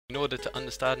In order to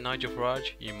understand Nigel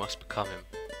Farage, you must become him.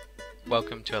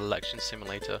 Welcome to Election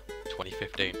Simulator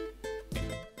 2015.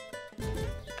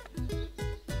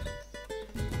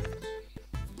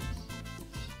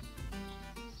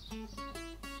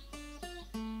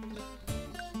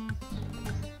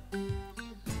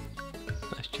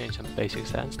 Let's change some basic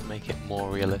settings to make it more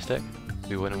realistic.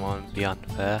 We wouldn't want to be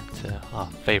unfair to our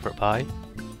favourite pie.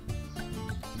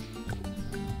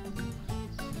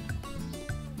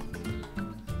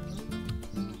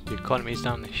 The economy's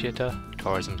down the shitter,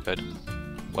 tourism's good.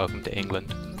 Welcome to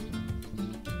England.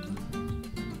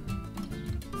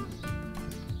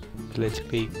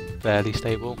 Politically fairly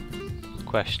stable,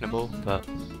 questionable, but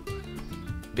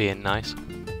being nice.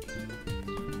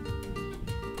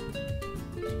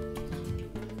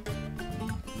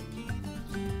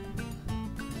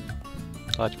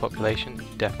 Large population,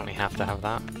 you definitely have to have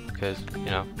that, because, you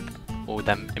know, all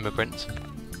them immigrants.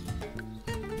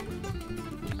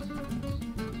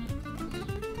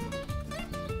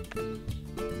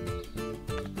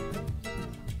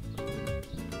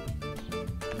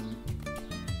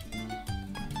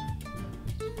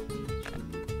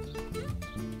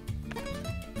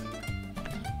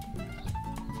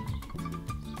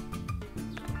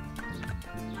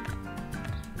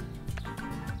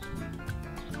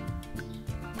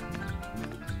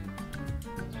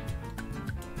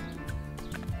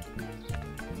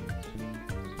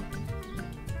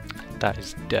 That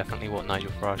is definitely what Nigel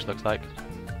Farage looks like.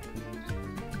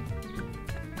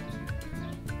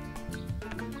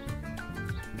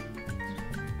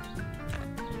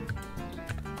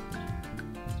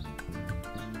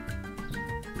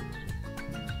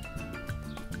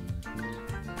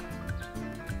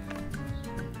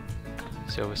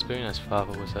 Silver Spoon, his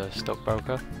father was a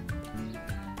stockbroker.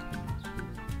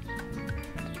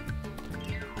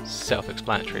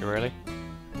 Self-explanatory, really.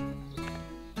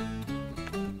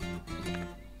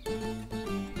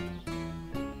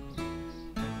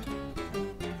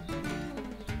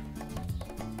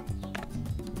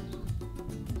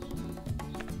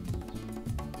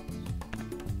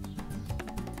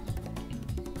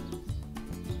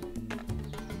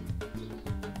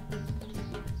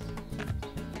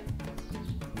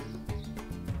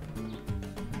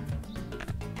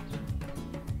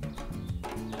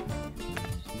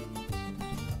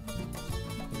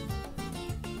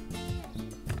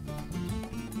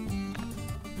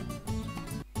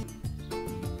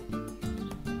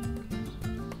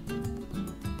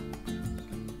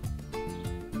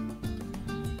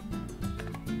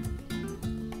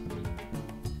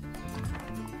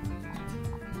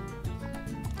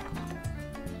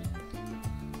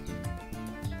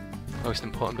 Most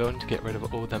important building to get rid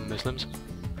of all them Muslims.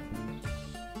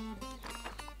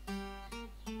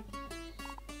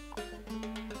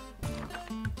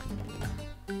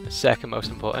 The second most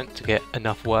important, to get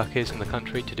enough workers in the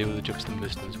country to do the jobs the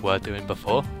Muslims were doing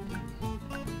before.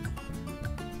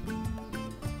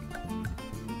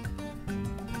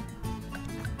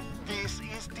 This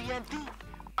is TNT,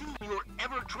 your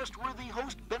ever-trustworthy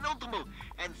host, Penultimo,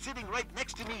 and sitting right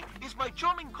next to me is my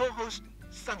charming co-host,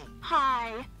 Sunny.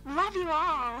 Hi, love you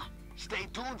all. Stay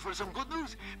tuned for some good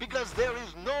news, because there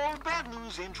is no bad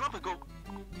news in Tropico.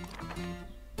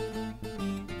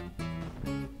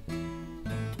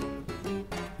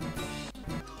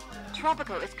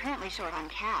 Tropico is currently short on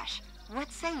cash.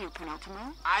 What say you,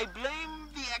 Penultimo? I blame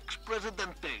the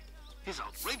ex-presidente. His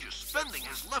outrageous spending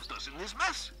has left us in this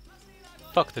mess.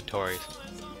 Fuck the Tories.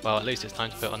 Well, at least it's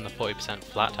time to put on the 40%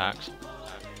 flat tax.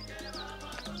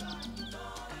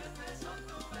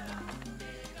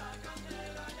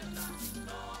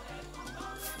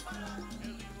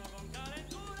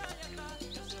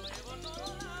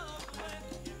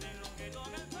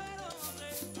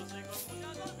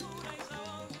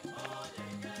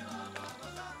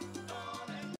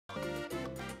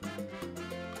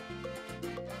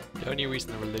 The only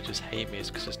reason the religious hate me is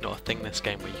because there's not a thing in this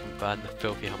game where you can burn the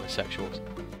filthy homosexuals.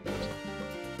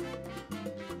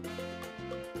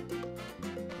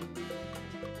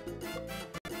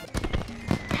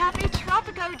 Happy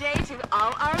Tropico Day to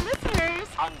all our listeners!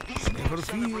 On this Never day's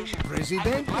fear, celebration, President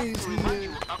I would like is to remind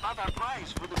here. you about our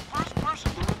prize for the first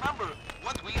person to remember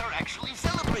what we are actually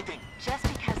celebrating. Just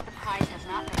because the prize has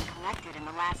not been collected in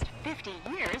the last 50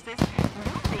 years is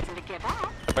no reason to give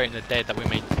up. Celebrating the day that we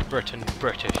made Britain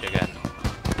British again.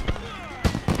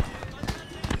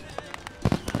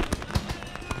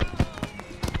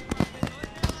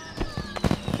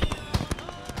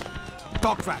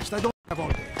 Talk fast, I don't have all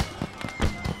day.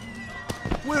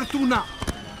 Where to now?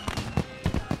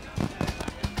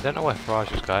 I don't know where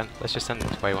Farage was going. Let's just send him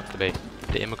to where he wants to be.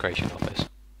 The immigration office.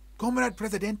 Comrade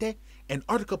Presidente, An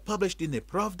article published in the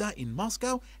Pravda in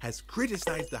Moscow has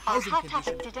criticized the housing Our hot conditions.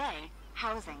 topic today,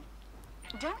 housing.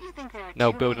 Don't you think there are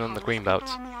No too building many on the homeless greenbelt.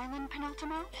 people on the island,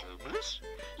 Penultimo? Homeless?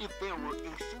 If there were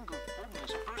a single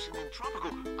homeless person in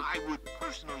Tropical, I would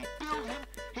personally build him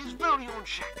his very own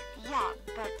shack. Yeah,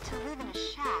 but to live in a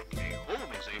shack. A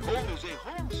home is a home is a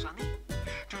home, Sonny.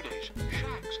 Today's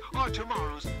shacks are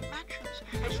tomorrow's mansions,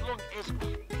 as long as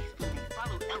we faithfully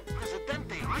follow El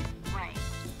Presidente, right? Right.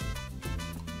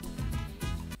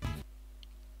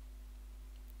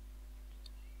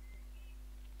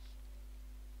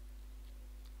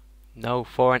 No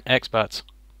foreign experts.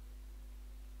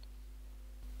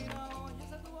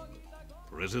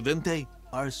 Presidente,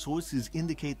 our sources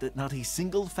indicate that not a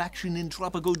single faction in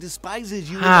Tropico despises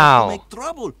you How? enough to make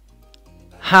trouble.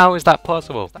 How is that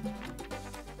possible?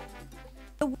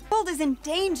 The world is in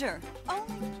danger. Oh,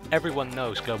 Everyone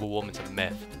knows global warming's a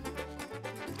myth.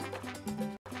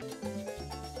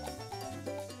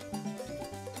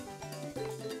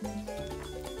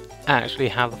 I actually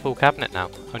have the full cabinet now.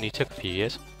 Only took a few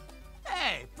years.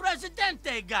 Hey,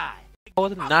 Presidente guy! Why are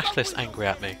the nationalists angry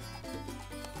at me?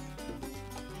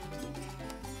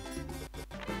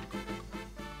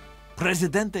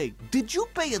 Presidente, did you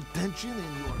pay attention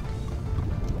in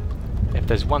your... If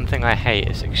there's one thing I hate,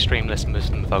 it's extremist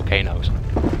Muslim volcanoes.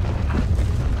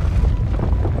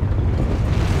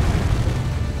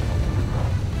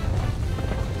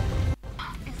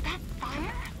 Is that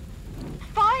fire?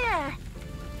 Fire!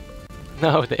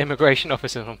 No, the immigration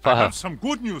office is on I fire. have some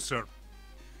good news, sir.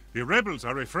 The rebels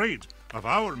are afraid of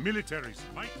our military's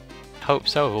might. Hope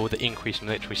so, with all the increased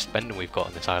military spending we've got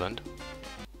on this island.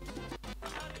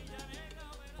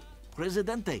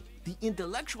 Presidente, the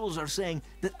intellectuals are saying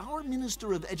that our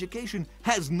Minister of Education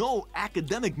has no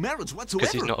academic merits whatsoever.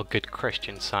 Because he's not a good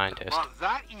Christian scientist. But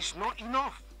that is not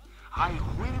enough. I will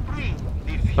bring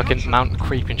the future. Fucking mountain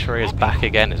creeping tree is back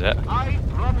again, is it? I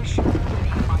promise you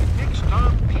that in my next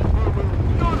term, people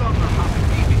will no longer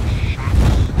have living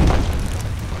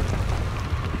shacks.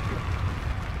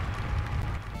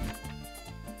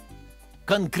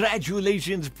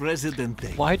 Congratulations,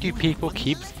 Presidente. Why do people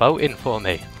keep voting for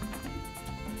me?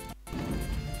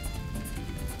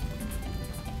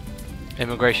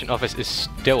 Immigration office is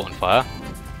still on fire.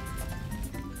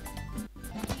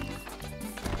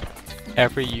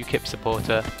 Every UKIP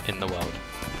supporter in the world.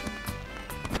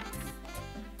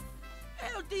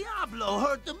 El Diablo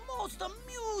heard the most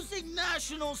amusing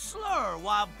national slur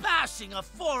while bashing a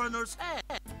foreigner's head.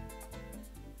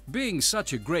 Being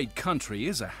such a great country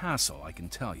is a hassle, I can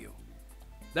tell you.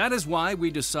 That is why we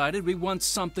decided we want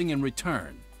something in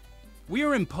return. We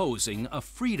are imposing a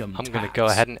freedom I'm tax going to go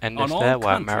ahead and end on this all there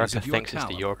while countries America of your thinks it's the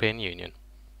caliber. European Union.